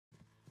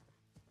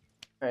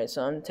Alright,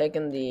 so I'm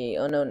taking the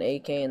unknown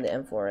AK and the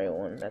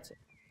M4A1. That's it.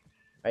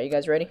 Are you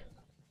guys ready?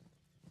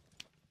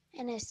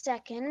 In a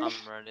second. I'm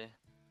ready.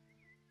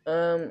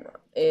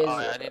 Is Oh,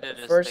 yeah, I need to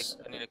just first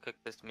I need to cook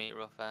this meat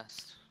real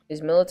fast.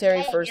 is military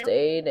Okay, first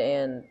aid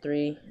and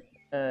 3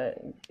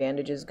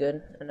 bandages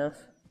good enough?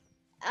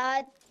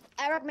 I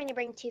recommend you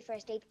bring 2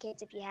 first aid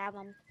kits if you have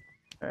them.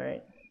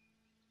 Alright.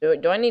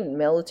 Do I need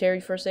military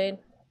first aid?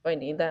 Do I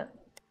need that?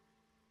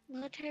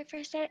 Military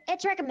first aid?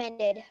 It's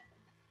recommended.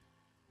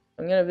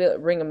 I'm gonna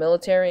bring a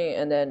military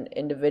and then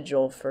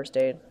individual first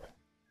aid.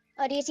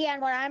 Oh, do you see on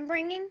what I'm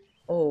bringing?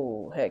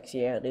 Oh, heck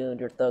yeah, dude,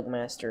 you're Thug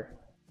Master.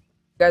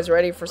 You guys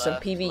ready for some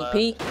Left,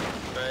 PvP? left,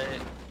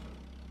 straight,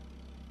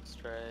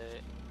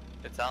 straight.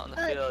 It's out in the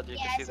field. You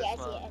can see the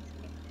smoke.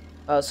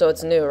 Oh, so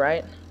it's new,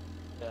 right?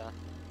 Yeah.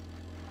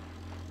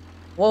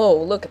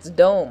 Whoa, look, it's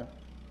Dome.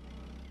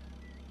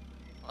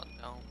 Oh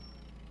no.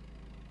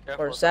 Or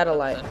Careful,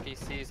 satellite. sometimes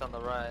there's NPCs on the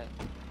right.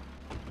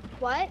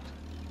 What?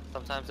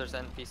 Sometimes there's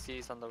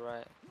NPCs on the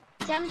right.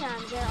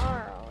 Sometimes there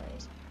are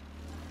always.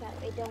 That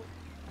we don't.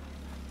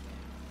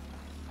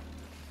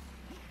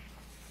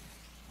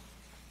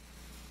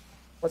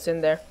 What's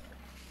in there?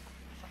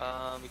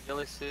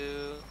 Ghillie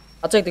suit.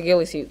 I'll take the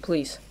ghillie suit,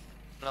 please.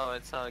 No,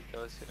 it's not a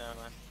ghillie suit. Never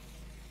mind.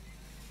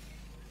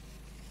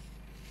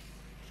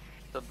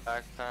 The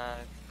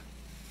backpack.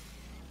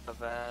 The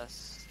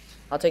vest.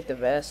 I'll take the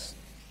vest.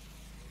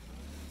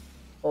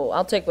 Oh,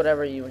 I'll take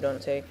whatever you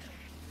don't take.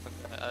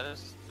 Okay,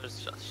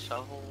 there's a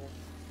shovel.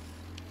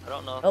 I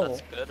don't know if Oh.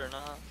 that's good or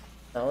not.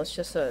 No, it's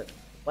just a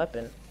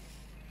weapon.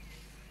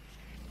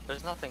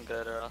 There's nothing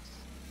good or else.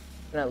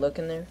 Can I look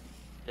in there?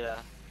 Yeah,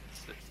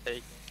 it's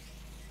taken.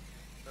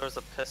 There was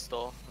a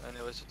pistol, and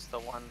it was just the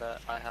one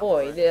that I have.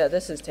 Boy, already. yeah,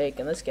 this is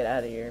taken. Let's get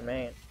out of here,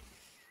 man.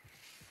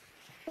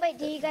 Wait,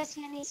 do you guys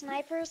see any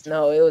snipers?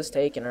 No, it was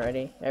taken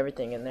already.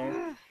 Everything in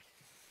there.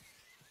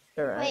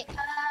 Alright. Wait,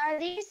 are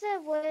these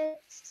the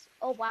woods?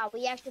 Oh wow,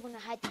 we actually want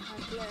to hide the car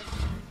here.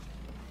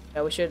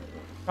 Yeah, we should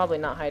probably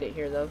not hide it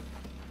here, though.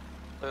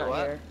 Wait, Not what?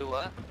 here. Do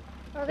what?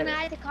 We're gonna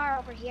hide the car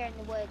over here in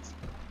the woods.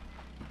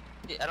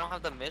 I don't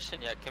have the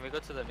mission yet. Can we go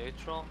to the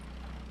neutral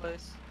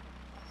place?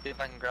 See if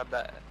I can grab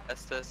that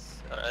Estes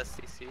or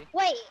SCC.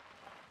 Wait,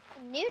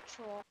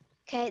 neutral.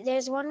 Okay,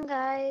 there's one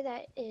guy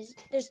that is.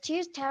 There's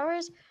 2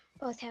 towers,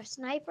 both have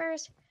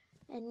snipers,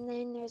 and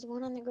then there's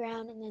one on the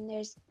ground, and then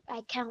there's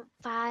I count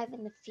 5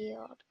 in the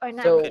field, or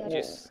not. So- in the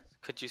Could field.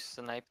 could you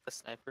snipe the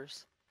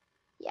snipers?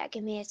 Yeah,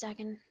 give me a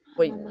second. I'm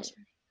Wait. almost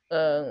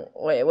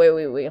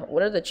Wait.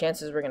 What are the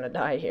chances we're gonna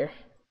die here?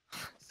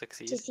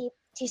 Succeed.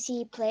 to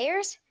see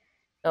players.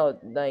 No,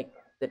 like,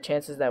 the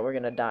chances that we're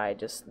gonna die,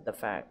 just the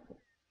fact.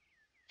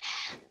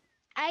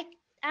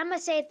 I'm gonna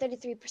say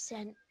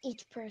 33%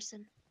 each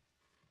person.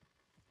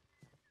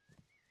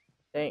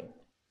 Dang.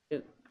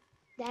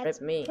 That's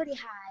Rip me. pretty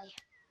high.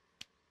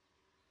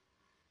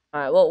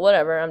 Alright, well,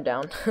 whatever, I'm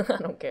down. I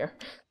don't care.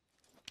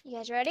 You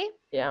guys ready?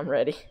 Yeah, I'm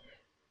ready.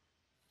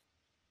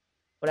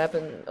 What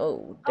happened?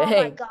 Oh, Oh my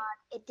dang. god,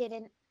 it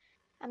didn't.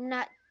 I'm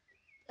not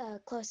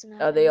close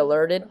enough. Are they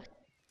alerted?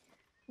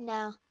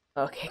 No.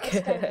 Okay, It's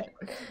good.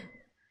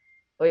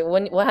 Wait,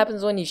 what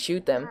happens when you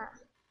shoot them?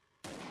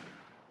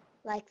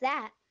 Like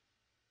that.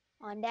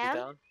 On You down.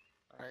 down?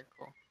 Alright,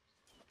 cool.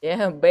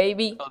 Yeah,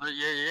 baby. Oh,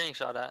 you're getting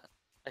shot at.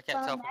 I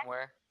can't tell Back. from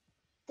where.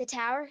 The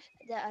tower.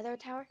 The other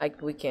tower.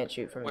 We can't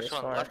shoot from Which this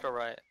one? far. Left or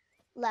right?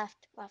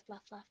 Left. Left.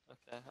 Left. Left.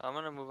 Okay, I'm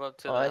gonna move up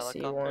to Oh, the I see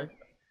helicopter. one.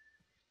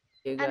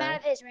 You I'm out guy.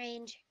 of his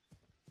range.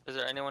 Is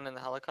there anyone in the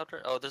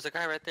helicopter? Oh, there's a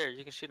guy right there.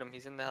 You can shoot him.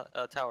 He's in the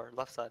tower,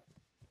 left side.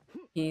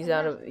 He's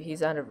out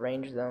of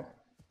range though.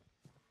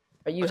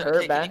 Are you Okay, hurt,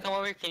 can back? you come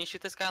over here? Can you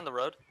shoot this guy on the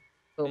road?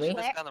 Who, Can you me? shoot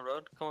this guy on the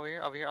road? Come over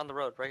here on the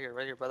road, right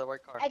here by the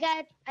white car. I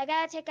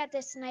gotta take out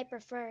this sniper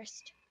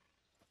first.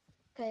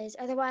 Cause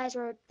otherwise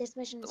this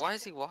mission is. Why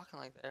is he walking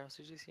like that?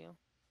 Did you see him?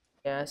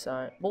 Yeah, I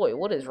saw it. Boy,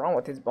 what is wrong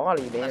with his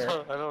body there?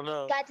 I don't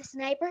know. Got the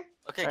sniper?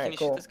 Okay, Alright, can you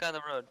cool. shoot this guy on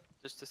the road?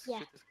 Just Yeah.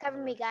 shoot this guy on Cover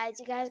the me, road. guys.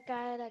 You guys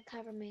gotta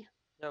cover me.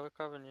 Yeah, we're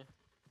covering you.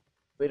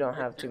 We don't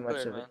You're- have too you're much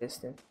clear, of a man.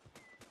 distance.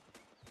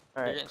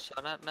 You're Alright. getting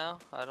shot at now?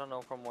 I don't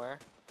know from where.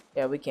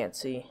 Yeah, we can't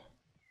see.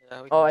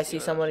 Yeah, we Oh, can I see where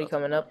that somebody shots are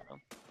coming coming up.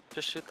 from.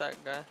 Just shoot that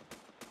guy.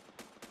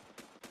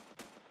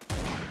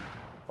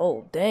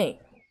 Oh, dang.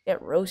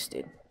 Get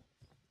roasted.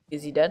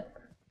 Is he dead?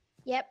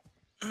 Yep.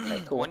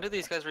 Alright, cool. When do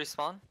these guys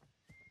respawn?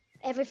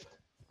 Every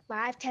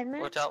 5-10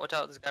 minutes. Watch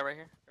out, this guy right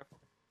here. Careful.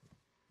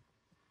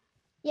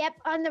 Yep.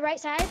 On the right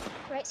side.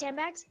 Right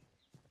sandbags.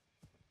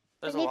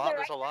 There's a Beneath the lot, right-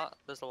 there's a lot,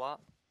 there's a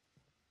lot.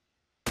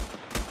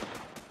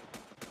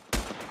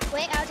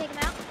 Wait, I'll take him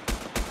out.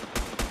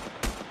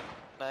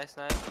 Nice,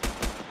 nice.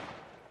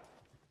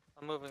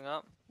 I'm moving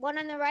up. One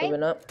on the right.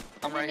 Moving up.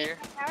 I'm right underneath here.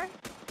 the tower.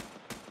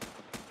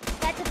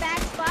 That's a bad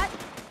spot.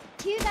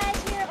 2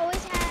 guys here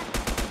always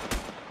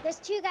have. There's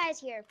 2 guys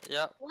here.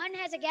 Yep. One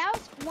has a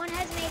Gauss, one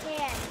has an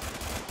AKN.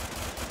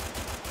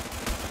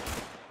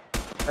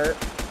 Hurt.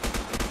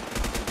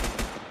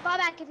 Fall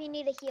back if you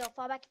need a heal.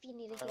 Fall back if you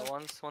need a heal.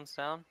 One's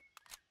down.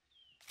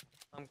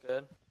 I'm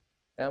good.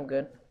 Yeah, I'm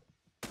good.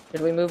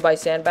 Did we move by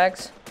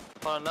sandbags?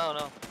 Oh no,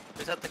 no.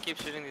 just have to keep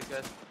shooting these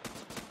guys.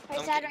 Right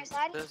side, right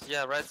side.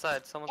 Yeah, right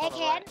side. Someone's on the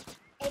AKN. right.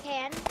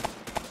 AKN.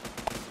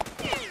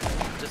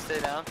 Just stay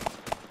down.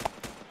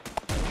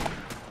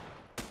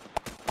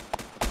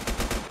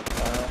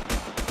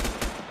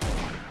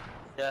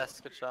 Yes,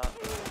 good shot.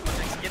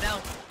 Next, get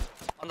down.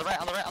 On the right,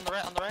 on the right, on the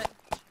right, on the right.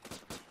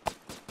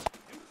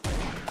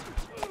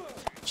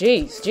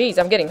 Jeez, jeez,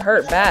 I'm getting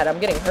hurt bad. I'm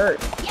getting hurt.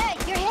 Yeah,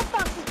 your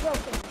hitbox is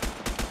broken.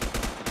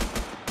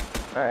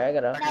 Alright, I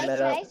gotta Nice,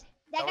 med up. nice.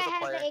 That That was guy a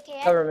has player. the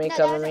AKN. Cover me, No,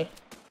 cover me.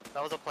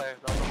 That was a player.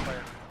 That was a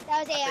player. That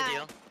was I have to AI.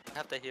 heal. I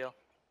have to heal.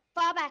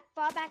 Fall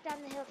back down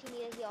the hill if you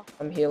need a heal.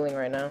 I'm healing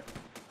right now.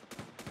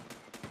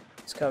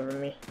 Just cover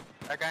me.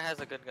 That guy has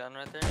a good gun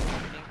right there. I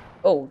think.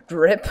 Oh,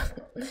 drip.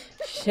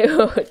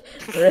 Shoot.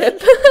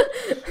 Drip.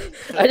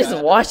 I just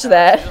Guy watched under the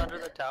tower. He's that. under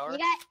the tower.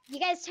 You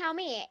guys tell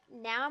me.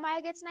 Now am I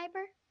a good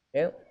sniper?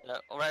 Yep. Yeah,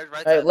 right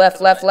Alright, side, left, to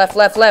the left, right. left,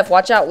 left, left.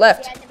 Watch out,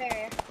 left. Yeah, in the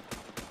barrier.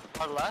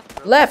 Far left?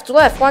 Really? Left,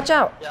 left, watch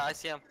out. Yeah, I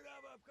see him.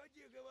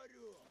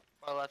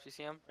 Far left, you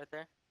see him right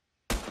there?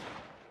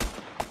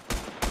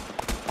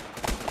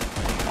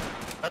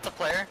 That's a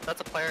player.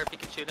 That's a player. If you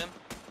can shoot him,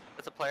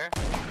 that's a player.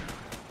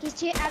 He's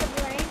too out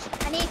of range.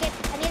 I need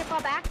to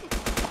fall back.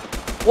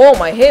 Whoa,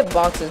 my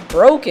hitbox is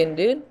broken,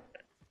 dude.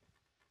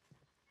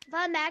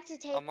 Fall back to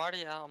take. I'm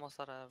already almost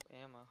out of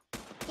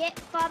ammo.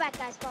 Fall back,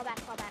 guys. Fall back.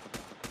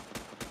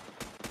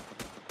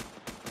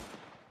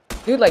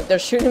 Dude, like, they're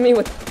shooting me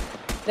with...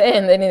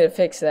 Damn, they need to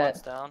fix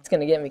One's that. down. It's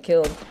gonna get me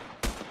killed.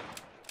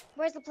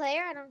 Where's the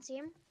player? I don't see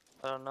him.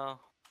 I don't know.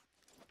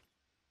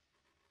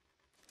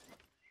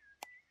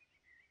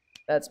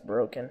 That's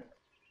broken.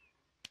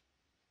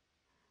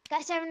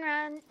 Got 7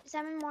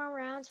 more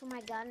rounds for my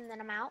gun, and then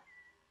I'm out.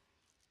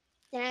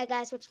 Then I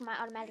gotta switch to my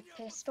automatic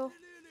pistol.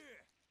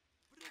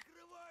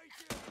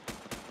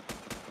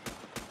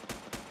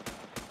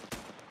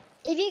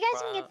 If you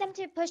guys can get them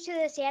to push to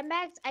the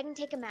sandbags, I can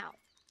take them out.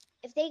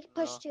 If they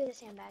push No. to the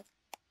sandbag.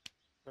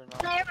 They're not.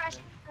 Player rush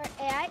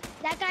for AI.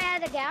 That guy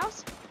had a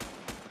gauss.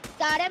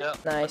 Got him.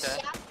 Yep. Nice.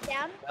 Okay.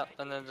 Down. Yep.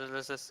 And then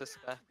there's this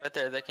guy right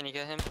there. Can you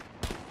get him?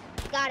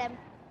 Got him.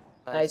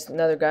 Nice,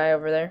 another guy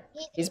over there.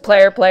 He- He's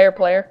player.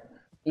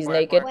 He's Where,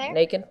 naked, where?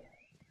 naked.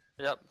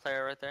 Yep.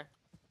 Player right there.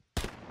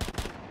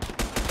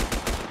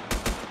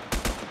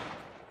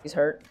 He's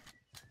hurt.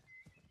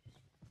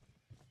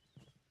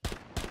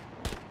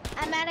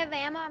 I'm out of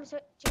ammo. I'm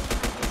switching to my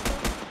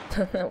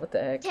pistol. What the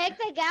heck? Take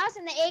the gauss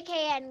and the AK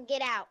and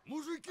get out.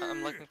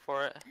 I'm looking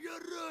for it.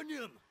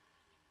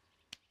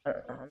 I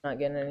don't know, I'm not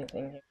getting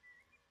anything here.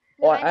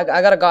 No, Oh, I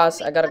got a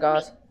gauss. I got a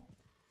gauss.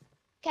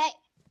 Okay.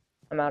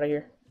 I'm out of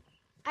here.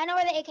 I know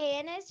where the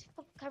AKN is.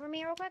 Cover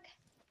me real quick.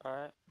 All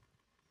right.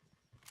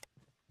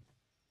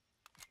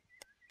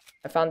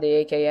 I found the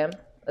AKM.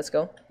 Let's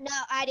go. No,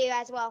 I do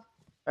as well.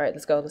 All right,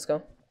 let's go. Let's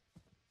go.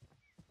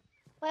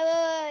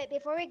 Wait.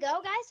 Before we go,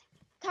 guys,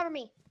 cover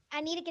me. I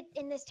need to get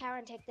in this tower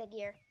and take the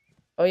gear.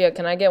 Oh yeah,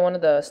 can I get one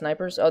of the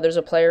snipers? Oh, there's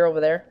a player over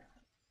there.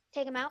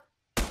 Take him out.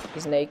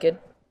 He's naked.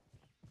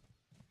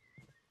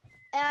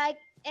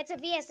 It's a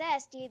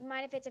VSS. Do you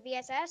mind if it's a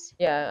VSS?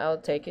 Yeah,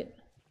 I'll take it.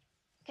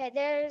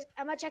 Okay,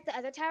 I'm gonna check the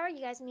other tower. You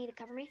guys need to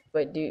cover me.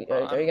 Wait,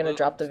 Oh, are you gonna I'm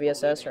drop the still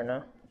VSS or leaving.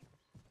 no?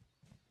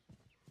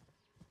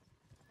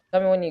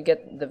 Tell me when you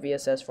get the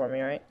VSS for me,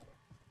 right?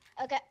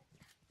 Okay,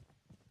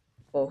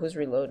 Well, who's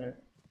reloading?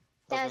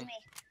 that was me.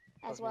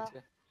 me as Me well.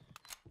 too.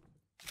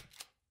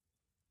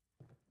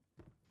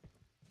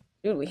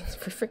 Dude, we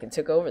freaking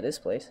took over this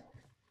place.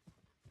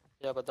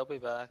 Yeah, but they'll be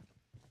back.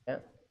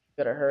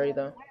 Gotta hurry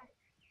though.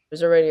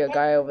 There's already a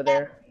guy over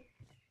there.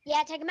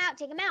 Yeah, take him out.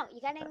 Take him out.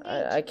 You gotta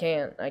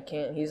engage. I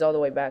can't. He's all the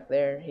way back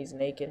there. He's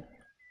naked.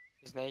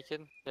 He's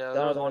naked. Yeah, The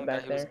there was other one one guy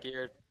back who was there.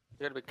 geared.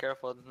 You gotta be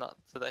careful not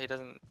so that he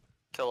doesn't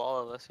kill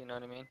all of us. You know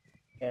what I mean?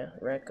 Yeah,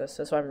 wreck us.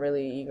 That's why I'm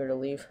really eager to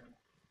leave.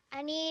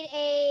 I need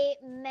a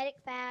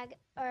medic bag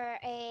or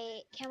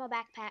a camel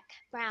backpack.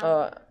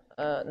 Brown.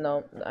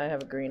 No, I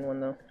have a green one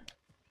though.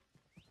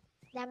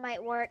 That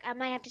might work. I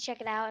might have to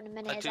check it out in a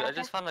minute. Is Dude, that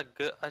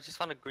I just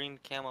found a green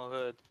camo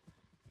hood.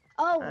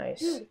 Oh, Nice.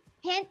 dude,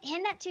 hand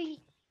that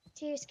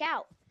to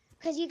Scout,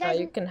 cause you Oh, guys.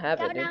 you can have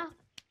it, Scout dude. now.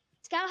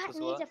 Scout What's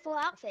needs what? a full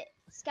outfit.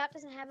 Scout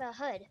doesn't have a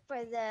hood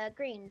for the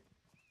green.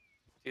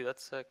 Dude,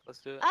 that's sick. Let's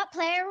do it. Up,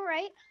 player,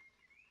 right?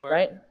 Where?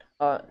 Right?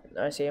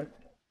 I see him.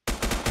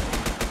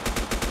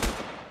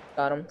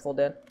 Got him, full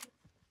dead.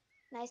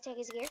 Nice, take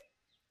his gear.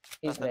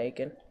 He's Nothing.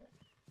 naked.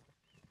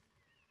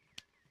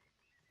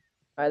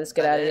 Alright, let's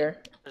get That out of it?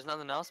 here. There's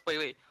nothing else.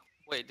 Wait.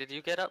 Did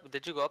you get up?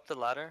 Did you go up the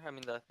ladder? I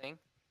mean the thing.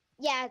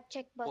 Yeah,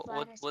 check both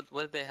ladders. What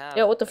did they have?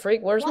 Yeah, what the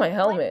freak? Where's my What-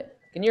 helmet?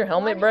 Can your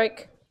helmet what-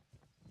 break?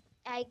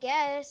 I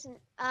guess.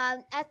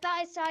 I thought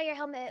I saw your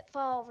helmet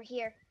fall over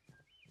here.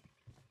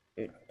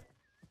 Dude.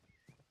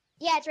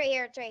 Yeah, it's right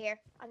here. It's right here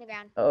on the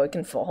ground. Oh, it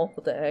can fall?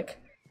 What the heck?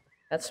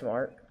 That's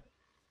smart.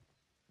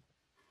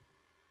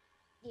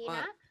 Do you What?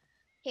 not?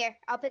 Here,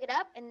 I'll pick it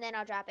up and then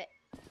I'll drop it.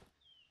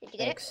 Did you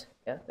get it? Thanks.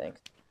 Yeah,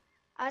 thanks.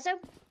 Also,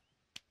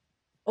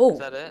 Oh, Is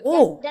that it?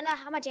 whoa! don't know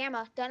how much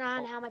ammo. Don't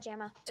know how much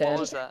ammo. What 10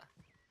 was that?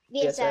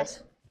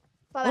 VSS.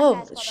 Oh,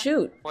 Fall back.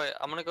 shoot. Wait,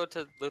 I'm gonna go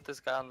to loot this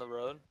guy on the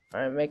road.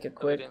 Alright, make it that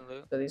we quick didn't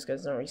loot. so these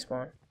guys don't respawn.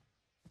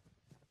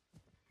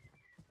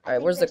 I Alright,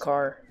 think where's the there's-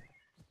 car?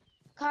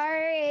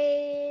 Car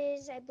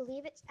is, I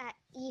believe it's at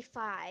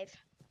E5.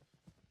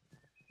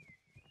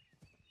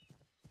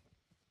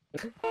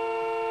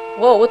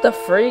 Whoa, what the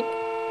freak?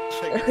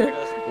 Trigger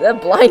us.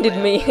 That blinded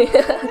Lamp. me.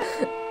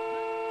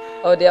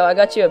 Oh, Dale, I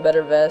got you a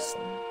better vest.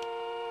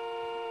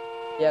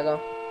 Yeah,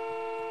 go.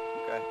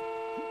 Okay.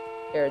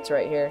 Here, it's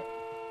right here.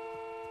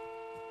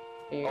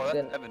 You're Oh, that's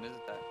good. Evan,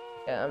 isn't that?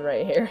 Yeah, I'm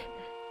right here.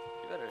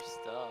 You better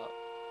stop.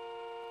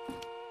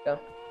 Go.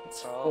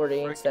 It's Oh, 40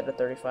 freaking instead of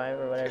 35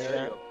 or whatever you Tear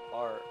got. you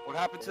apart. What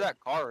happened to that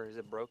car? Is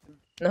it broken?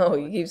 No, Oh,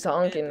 he it's keeps the kid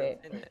honking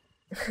that's it. in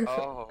it.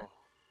 Oh.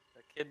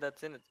 The kid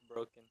that's in it's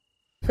broken.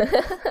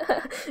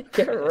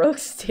 Get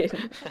roasted.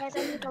 Guys,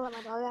 I need to let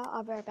my dog out.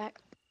 I'll be right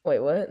back. Wait,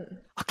 what?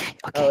 Okay,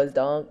 Oh, his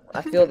dog.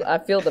 I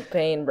feel the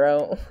pain,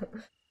 bro.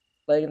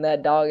 Letting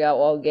that dog out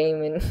while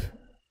gaming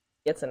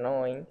gets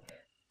annoying.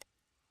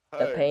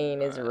 The Hey,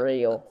 pain is Alright,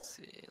 real. Let's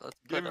see. Let's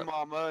give put me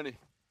up my money.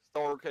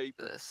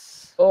 Storekeeper.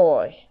 this.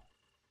 Boy.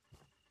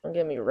 Don't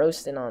get me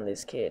roasting on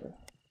this kid.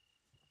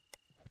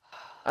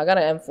 I got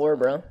an M4,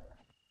 bro.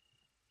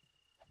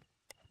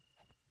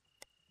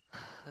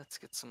 Let's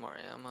get some more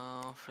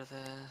ammo for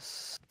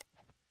this.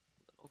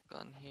 Little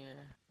gun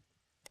here.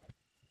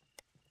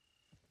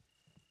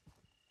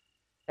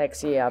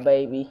 Hex yeah,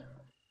 baby.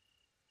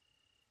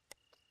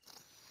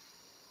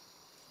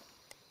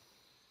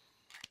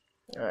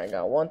 Alright,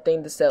 got one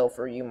thing to sell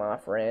for you, my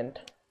friend.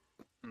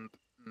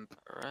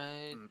 Alright,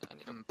 I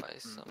need to buy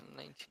some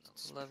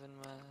 1911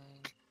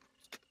 mag.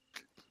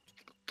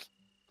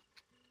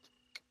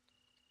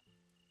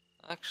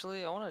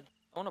 Actually, I wanna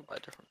buy a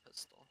different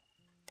pistol.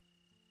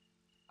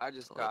 I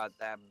just got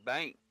that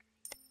bank.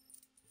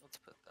 Let's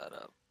put that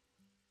up.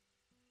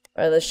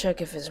 Alright, let's check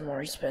if it's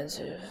more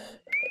expensive.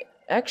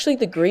 Actually,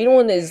 the green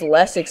one is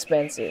less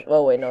expensive.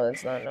 Oh, wait, no,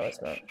 it's not. No,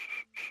 it's not.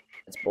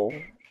 It's bull.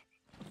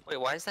 Wait,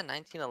 why is that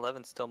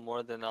 1911 still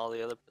more than all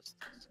the other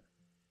pistols?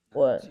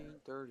 What?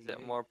 Is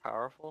it more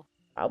powerful?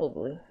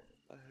 Probably.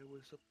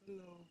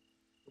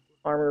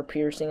 Armor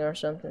piercing or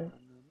something.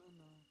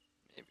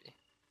 Maybe.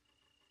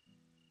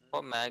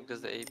 What mag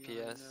does the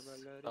APS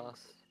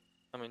cost?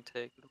 I mean,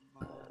 take.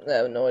 I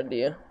have no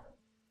idea.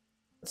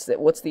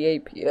 What's the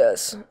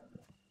APS?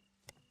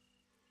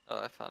 Oh,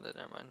 I found it.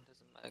 Never mind. There's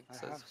a mag. I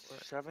That have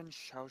says what?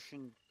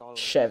 $7,000.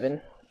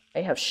 Seven.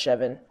 I have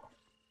seven.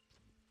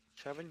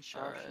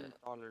 $7,000.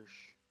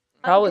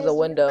 Probably the Because-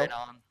 window. Straight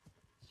on.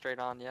 Straight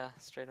on, yeah.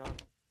 Straight on.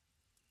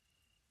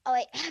 Oh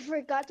wait, I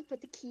forgot to put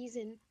the keys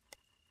in.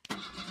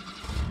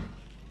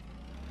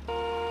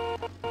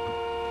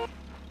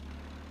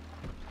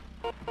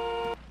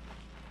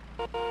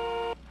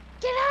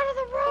 Get out of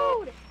the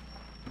road!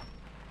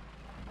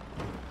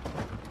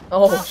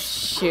 Oh,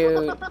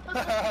 shoot.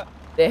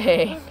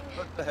 Dang.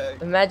 What the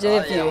heck? Imagine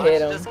if yeah, you why hit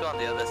don't him. Just go on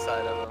the other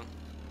side of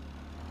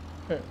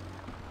him.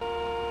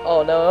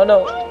 Oh, no,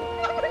 no.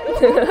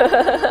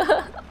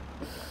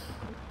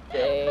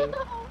 Dang.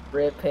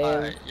 Rip him.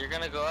 Alright, you're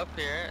gonna go up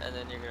here and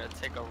then you're gonna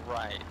take a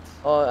right.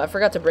 Oh, I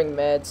forgot to bring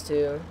meds,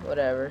 too.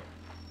 Whatever.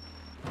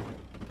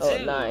 Oh,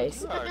 Dude,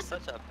 nice. You are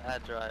such a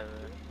bad driver.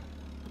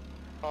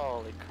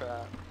 Holy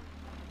crap.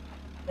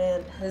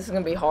 Man, this is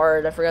gonna be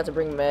hard. I forgot to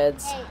bring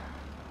meds. Hey,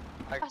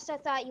 I- I also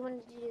thought you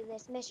wanted to do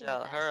this mission. Yeah,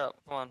 with us. hurry up.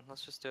 Come on,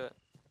 let's just do it.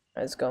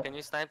 Let's go. Can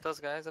you snipe those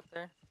guys up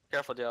there?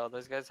 Careful, Dale.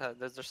 Those guys have.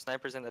 There's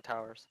snipers in the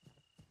towers.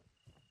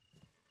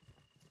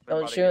 They're Don't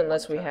about to shoot get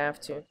unless we one have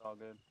shot, so to. it's all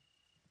good.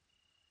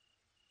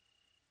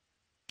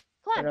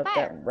 Come Turn on, up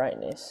fire! that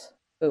brightness.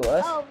 Ooh,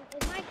 us? Oh,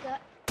 is my gun?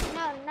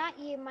 No, not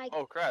you, my.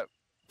 Oh crap.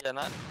 Yeah,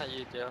 not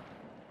you, Dale.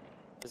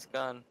 This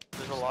gun.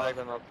 There's a lot of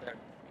them up there.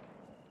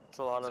 There's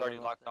a lot It's of already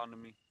them. up locked there. onto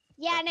me.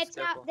 Yeah, and That's it's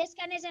not. careful. This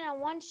gun isn't a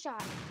one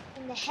shot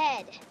in the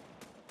head.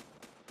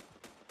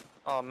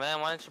 Oh man,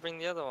 why didn't you bring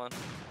the other one?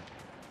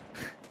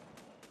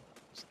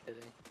 Just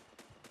kidding.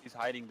 He's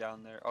hiding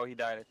down there. Oh, he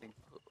died, I think.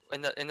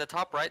 In the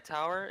top right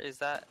tower, is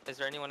there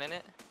anyone in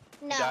it?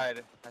 No. He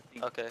died, I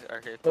think. Okay,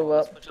 okay, Move cool.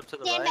 Let's up. push up to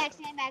the Sandbags,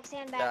 right. sandbags,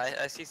 sandbags.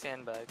 Yeah, I see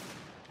sandbags.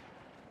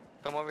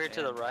 Come over here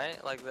to the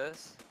right, like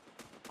this.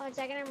 1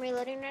 second, I'm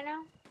reloading right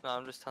now. No,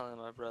 I'm just telling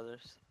my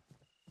brothers.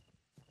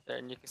 There,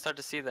 and you can start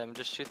to see them.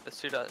 Just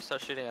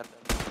start shooting at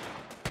them.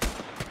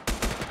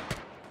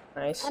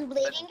 Nice. I'm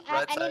bleeding.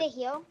 Right I need a side.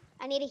 heal.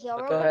 I need a heal.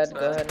 Okay, real Go quick, ahead, so-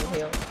 go ahead and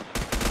heal.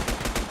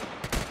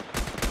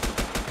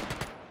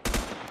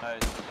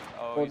 Nice.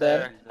 Oh, Full he's dead.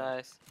 there.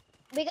 Nice.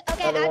 Okay,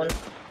 Another one.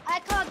 I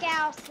call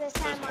Gauss this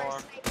time There's or a more.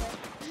 sniper.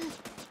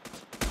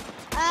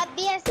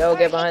 BS. Yo, or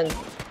get behind.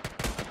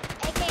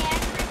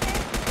 AKS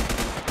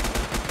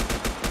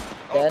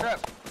Oh Dead. crap.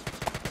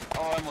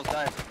 Oh, I almost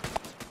died. right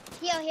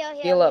there.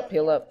 Heal. Heal up,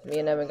 heal up. Me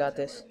and Evan got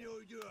this.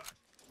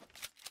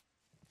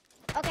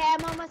 Okay,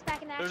 I'm almost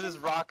back in action. There's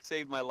this rock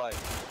saved my life.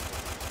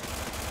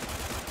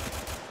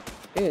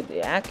 Dude,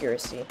 the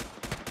accuracy.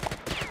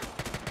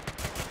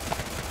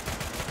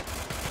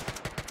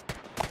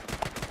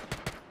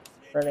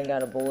 Running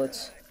out of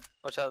bullets.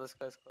 Watch out, this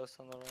guy's close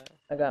on the right.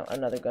 I got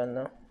another gun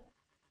though.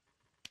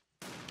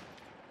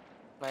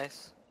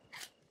 Nice.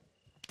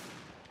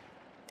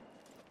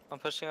 I'm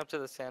pushing up to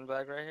the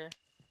sandbag right here.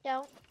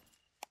 Don't.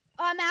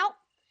 Oh, I'm out.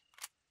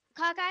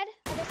 Cockeyed.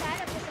 Other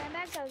side of the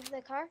sandbags of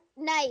the car.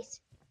 Nice.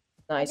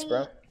 Nice, think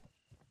bro.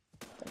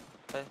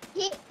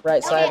 He,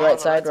 Right side, Okay. right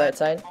side, right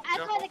side. I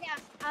call the Gauss.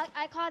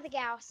 I call the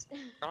Gauss.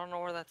 I don't know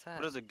where that's at.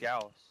 What is a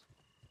Gauss?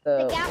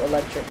 The Gauss-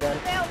 electric gun.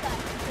 The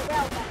railgun. The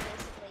railgun,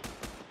 basically.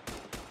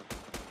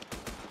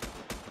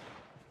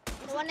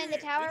 The one in the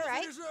tower,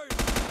 right?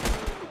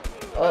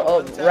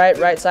 Oh,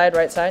 right side,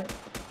 right side.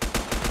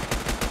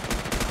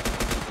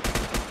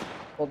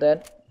 Full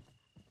dead.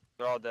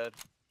 They're all dead.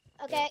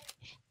 Okay.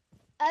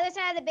 Other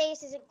side of the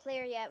base isn't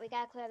clear yet. We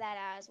gotta clear that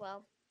out as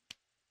well.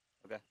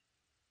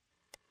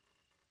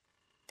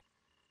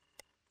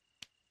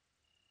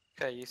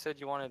 Okay, you said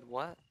you wanted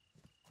what?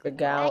 The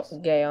Gauss.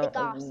 Gale. The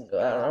Gauss.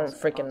 I don't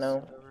freaking know.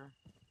 Whatever.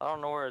 I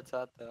don't know where it's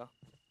at though.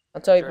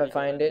 I'll tell you if I Already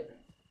find did. it.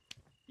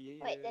 Yeah,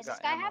 Wait, does got this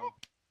guy have ammo. it?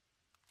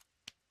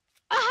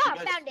 Aha! You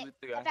guys Found it. loot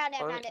the I guy. found it. I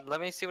found it.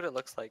 Let me see what it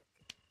looks like.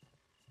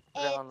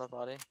 Put it on the It's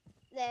body.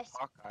 this.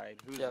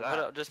 Cockeyed. Who's Yeah,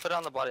 that? just put it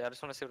on the body. I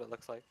just want to see what it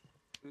looks like.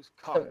 Who's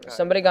cockeyed?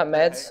 Somebody got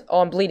meds.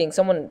 Oh, I'm bleeding.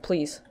 Someone,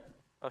 please.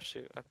 Oh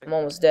shoot! I I'm think.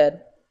 almost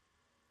dead.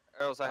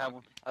 Arrows, I have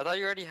one. I thought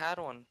you already had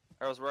one.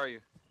 Arrows, where are you?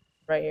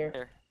 Right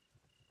here.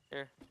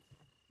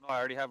 No, I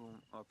already have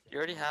one. Okay. You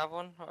already have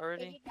one Did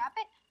already? you drop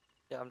it?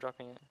 Yeah, I'm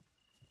dropping it.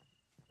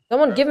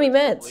 Someone give me Arrows, are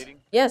you meds. still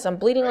bleeding? Yes, I'm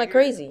bleeding Right like here.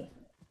 crazy.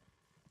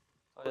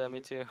 Oh yeah, me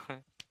too.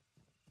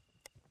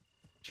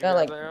 Did you Got grab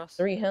like the arrows?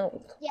 3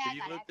 health. Yeah, Did I you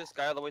got it. loot this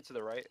guy all the way to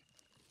the right?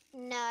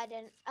 No, I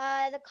didn't.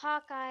 The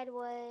cockeyed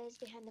was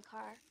behind the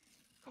car.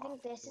 I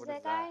think this is What the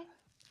is guy.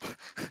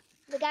 that?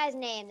 The guy's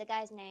name. The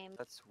guy's name.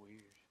 That's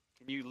weird.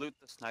 Can you loot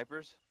the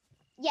snipers?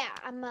 Yeah,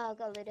 I'm gonna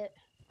go loot it.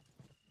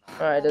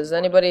 Alright, does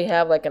anybody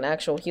have like an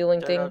actual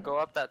healing Jago, thing? go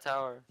up that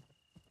tower.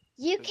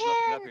 You There's nothing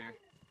can. up here.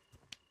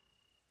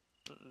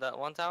 That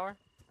one tower?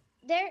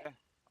 There. I'm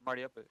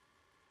already up it.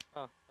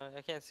 Oh,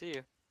 I can't see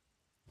you.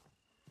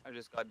 I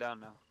just got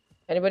down now.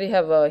 Anybody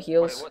have Wait,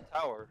 heals? what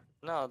tower?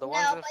 No, the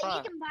ones No, in but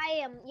front. you can buy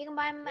them. You can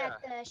buy them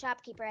at the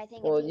shopkeeper. I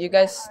think. if Well, use you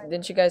that guys, card.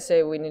 didn't you guys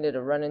say we needed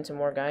to run into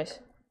more guys?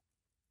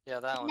 Yeah,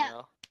 that one. No.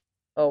 No.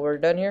 Oh, we're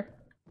done here?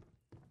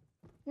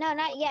 No,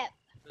 not yet.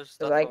 There's 'Cause,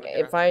 stuff like, over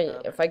here if I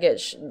can grab. I get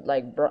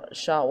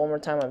shot one more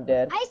time, I'm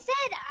dead. I said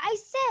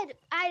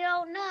I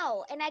don't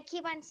know, and I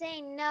keep on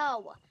saying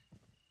no.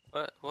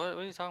 What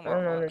are you talking I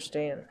about? don't What?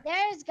 understand.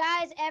 There's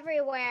guys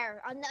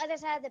everywhere. On the other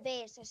side of the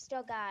base, there's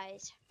still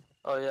guys.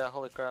 Oh yeah,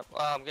 holy crap.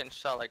 Oh, I'm getting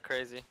shot like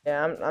crazy.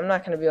 Yeah, I'm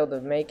not gonna be able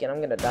to make it. I'm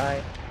gonna die.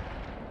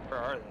 Where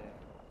are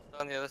they?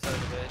 On the other side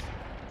of the base.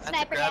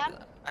 Sniper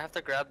down. I have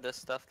to grab this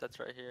stuff that's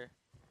right here.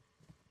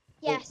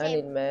 Yeah, I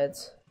need same.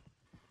 meds.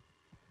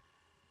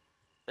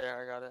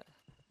 There, I got it.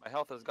 My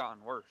health has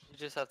gotten worse. You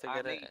just have to I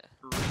get need it.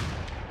 3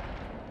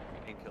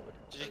 painkillers.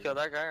 Did you kill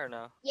that guy or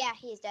no? Yeah,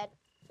 he's dead.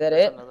 Is that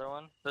There's it? another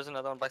one. There's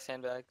another one by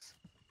sandbags.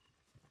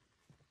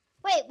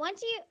 Wait,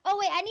 once you. Oh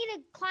wait, I need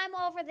to climb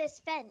over this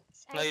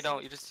fence. No, you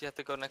don't. You have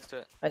to go next to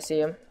it. I see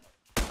him.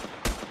 Turn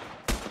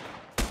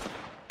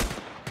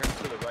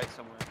to the right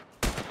somewhere.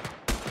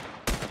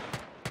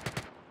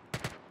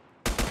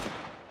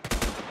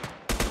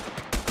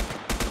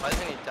 Why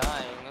isn't he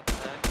dying? What the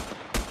heck?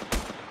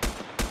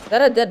 Is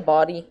that a dead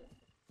body?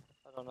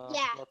 I don't know.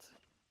 Yeah.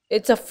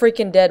 It's a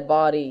freaking dead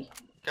body.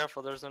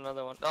 Careful, there's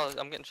another one. Oh,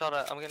 I'm getting shot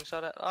at. I'm getting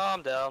shot at. Oh,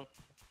 I'm down.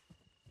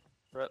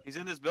 Rip. He's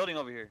in this building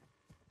over here.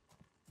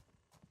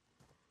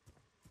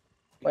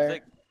 He's Where?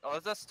 like, oh,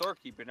 that's that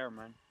storekeeper. Never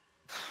mind.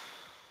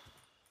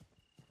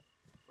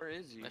 Where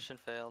is he? Mission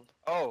failed.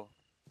 Oh,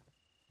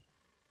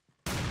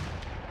 Oh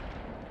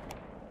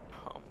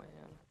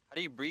man. how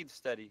do you breathe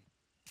steady?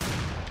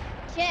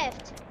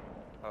 Shift.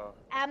 Oh,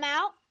 I'm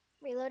out.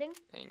 Reloading.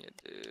 Dang it,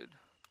 dude.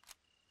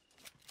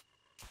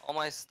 All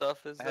my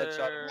stuff is I had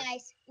shot there.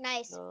 Nice,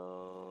 nice.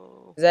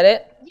 No. Is that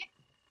it?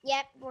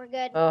 Yep, we're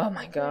good. Oh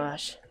my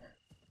gosh.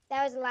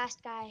 That was the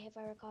last guy, if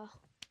I recall.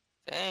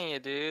 Dang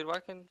it, dude. Why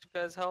can't you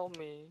guys help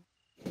me?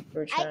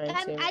 We're trying to.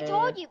 I man.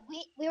 told you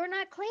we were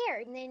not clear,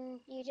 and then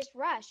you just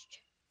rushed.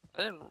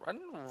 I didn't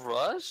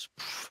rush.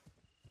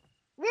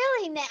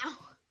 Really now?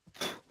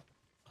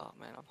 Oh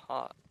man, I'm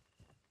hot.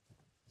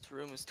 This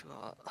room is too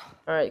hot.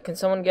 All right, can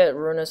someone get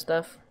Runa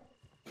stuff?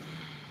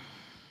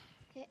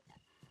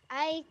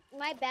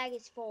 My bag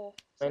is full.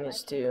 so Mine I is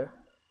can't- too.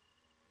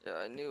 Yeah,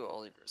 I knew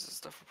all your guys'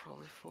 stuff were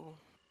probably full.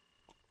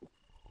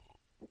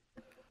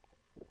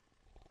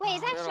 Wait,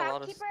 is I that got a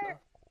lot of shopkeeper? stuff.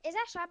 Is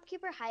that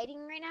shopkeeper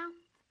hiding right now?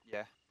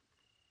 yeah.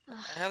 Ugh.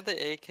 I have the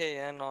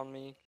AKN on me.